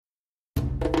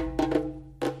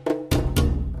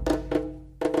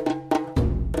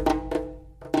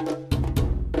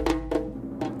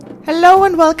Hello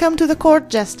and welcome to The Court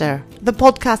Jester, the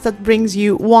podcast that brings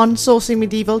you one saucy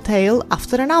medieval tale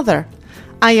after another.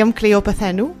 I am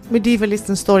Cleopathenu, medievalist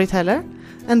and storyteller,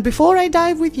 and before I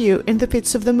dive with you in the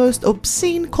pits of the most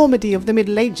obscene comedy of the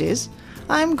Middle Ages,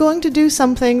 I am going to do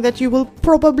something that you will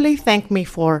probably thank me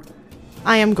for.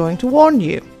 I am going to warn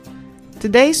you.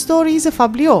 Today's story is a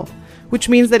fabliau, which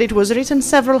means that it was written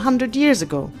several hundred years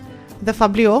ago. The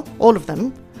fabliaux, all of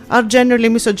them, are generally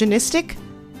misogynistic,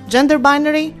 gender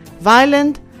binary,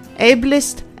 violent,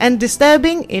 ableist, and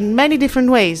disturbing in many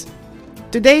different ways.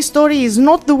 Today's story is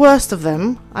not the worst of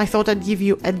them. I thought I'd give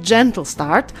you a gentle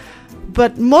start,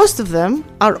 but most of them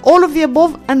are all of the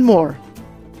above and more.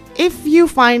 If you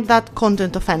find that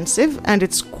content offensive, and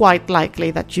it's quite likely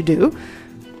that you do,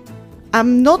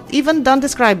 I'm not even done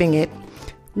describing it.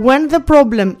 When the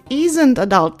problem isn't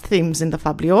adult themes in the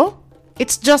fabliau,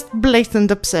 it's just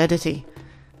blatant absurdity.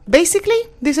 Basically,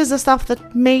 this is the stuff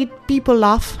that made people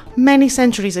laugh many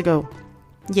centuries ago.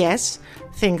 Yes,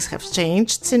 things have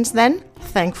changed since then,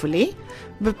 thankfully,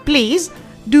 but please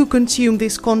do consume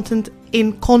this content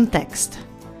in context.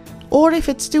 Or if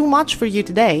it's too much for you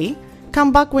today,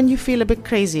 come back when you feel a bit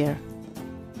crazier.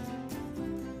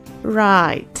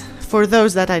 Right, for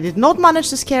those that I did not manage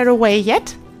to scare away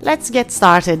yet, let's get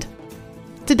started.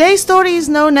 Today's story is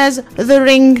known as The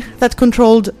Ring That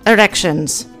Controlled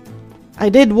Erections. I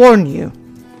did warn you.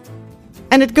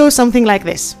 And it goes something like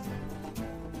this.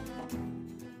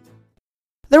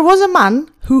 There was a man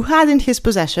who had in his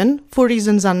possession, for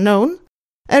reasons unknown,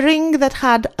 a ring that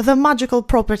had the magical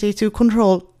property to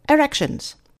control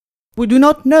erections. We do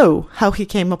not know how he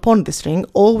came upon this ring.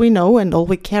 All we know and all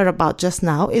we care about just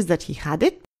now is that he had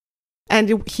it,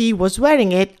 and he was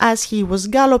wearing it as he was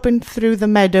galloping through the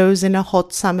meadows in a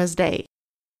hot summer's day.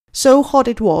 So hot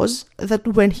it was that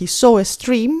when he saw a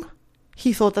stream,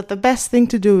 he thought that the best thing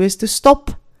to do is to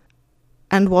stop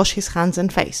and wash his hands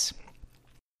and face.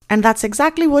 And that's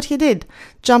exactly what he did.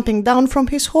 Jumping down from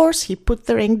his horse, he put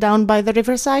the ring down by the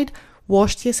riverside,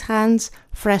 washed his hands,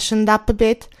 freshened up a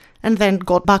bit, and then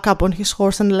got back up on his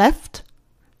horse and left,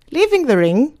 leaving the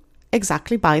ring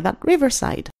exactly by that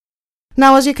riverside.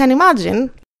 Now, as you can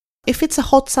imagine, if it's a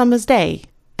hot summer's day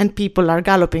and people are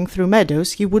galloping through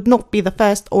meadows, he would not be the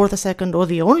first or the second or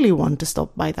the only one to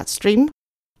stop by that stream.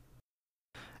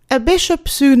 A bishop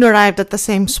soon arrived at the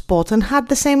same spot and had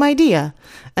the same idea,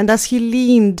 and as he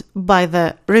leaned by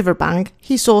the riverbank,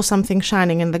 he saw something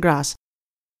shining in the grass.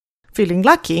 Feeling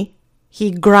lucky, he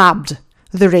grabbed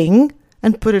the ring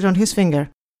and put it on his finger.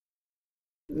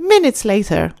 Minutes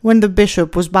later, when the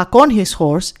bishop was back on his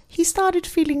horse, he started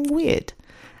feeling weird,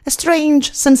 a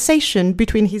strange sensation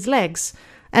between his legs,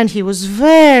 and he was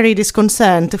very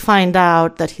disconcerted to find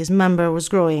out that his member was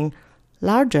growing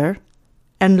larger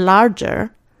and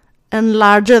larger and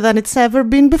larger than it's ever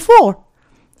been before.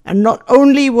 And not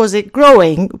only was it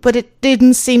growing, but it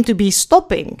didn't seem to be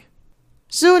stopping.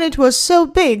 Soon it was so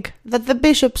big that the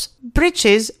bishop's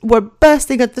breeches were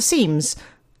bursting at the seams,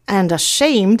 and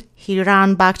ashamed, he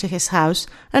ran back to his house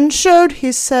and showed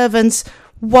his servants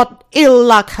what ill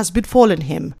luck has befallen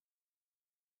him.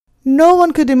 No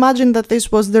one could imagine that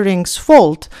this was the ring's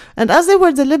fault, and as they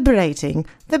were deliberating,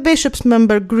 the bishop's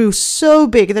member grew so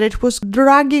big that it was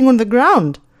dragging on the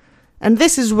ground. And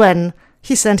this is when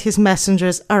he sent his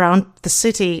messengers around the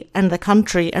city and the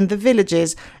country and the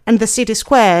villages and the city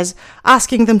squares,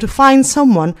 asking them to find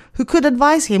someone who could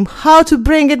advise him how to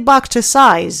bring it back to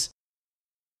size.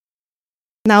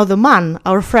 Now the man,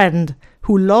 our friend,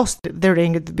 who lost the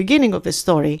ring at the beginning of this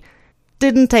story,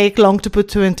 didn't take long to put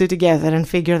two and two together and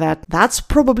figure that that's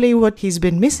probably what he's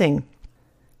been missing.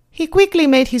 He quickly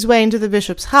made his way into the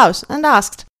bishop's house and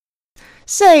asked,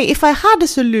 "Say, if I had a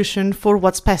solution for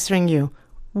what's pestering you,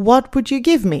 what would you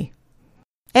give me?"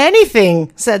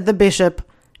 "Anything," said the bishop.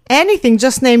 "Anything,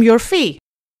 just name your fee."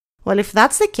 "Well, if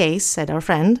that's the case," said our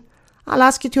friend, "I'll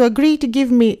ask you to agree to give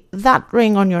me that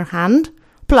ring on your hand,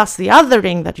 plus the other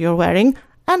ring that you're wearing,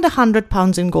 and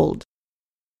 £100 in gold."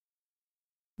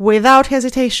 Without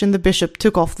hesitation, the bishop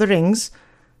took off the rings,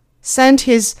 sent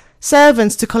his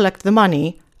servants to collect the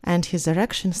money, and his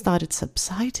erection started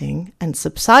subsiding and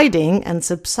subsiding and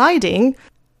subsiding,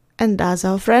 and as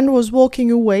our friend was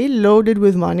walking away loaded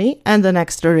with money and an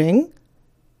extra ring,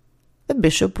 the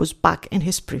bishop was back in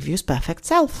his previous perfect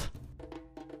self.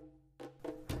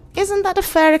 Isn't that a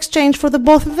fair exchange for the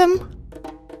both of them?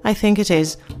 I think it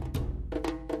is.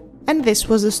 And this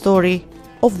was the story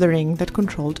of the ring that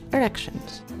controlled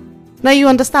erections. Now you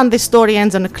understand this story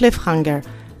ends on a cliffhanger.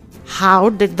 How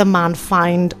did the man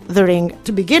find the ring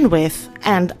to begin with?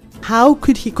 And how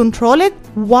could he control it?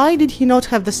 Why did he not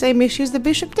have the same issues the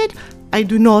bishop did? I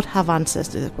do not have answers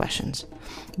to the questions.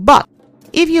 But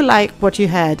If you like what you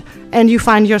heard and you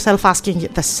find yourself asking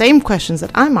the same questions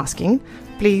that I'm asking,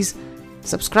 please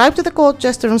subscribe to The Court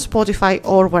Jester on Spotify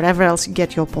or wherever else you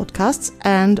get your podcasts,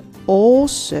 and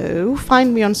also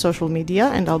find me on social media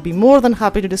and I'll be more than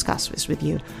happy to discuss this with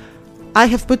you. I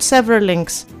have put several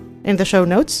links in the show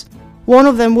notes. One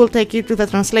of them will take you to the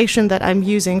translation that I'm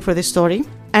using for this story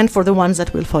and for the ones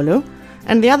that will follow,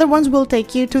 and the other ones will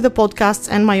take you to the podcasts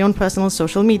and my own personal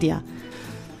social media.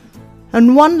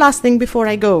 And one last thing before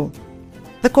I go.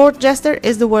 The Court Jester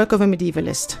is the work of a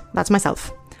medievalist. That's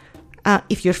myself.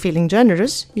 If you're feeling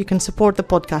generous, you can support the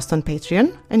podcast on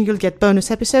Patreon and you'll get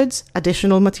bonus episodes,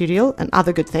 additional material and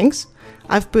other good things.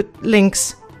 I've put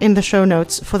links in the show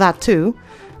notes for that too,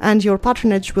 and your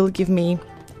patronage will give me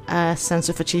a sense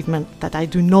of achievement that I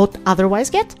do not otherwise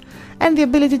get, and the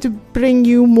ability to bring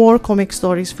you more comic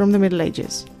stories from the Middle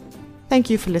Ages. Thank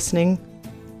you for listening.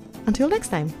 Until next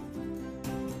time.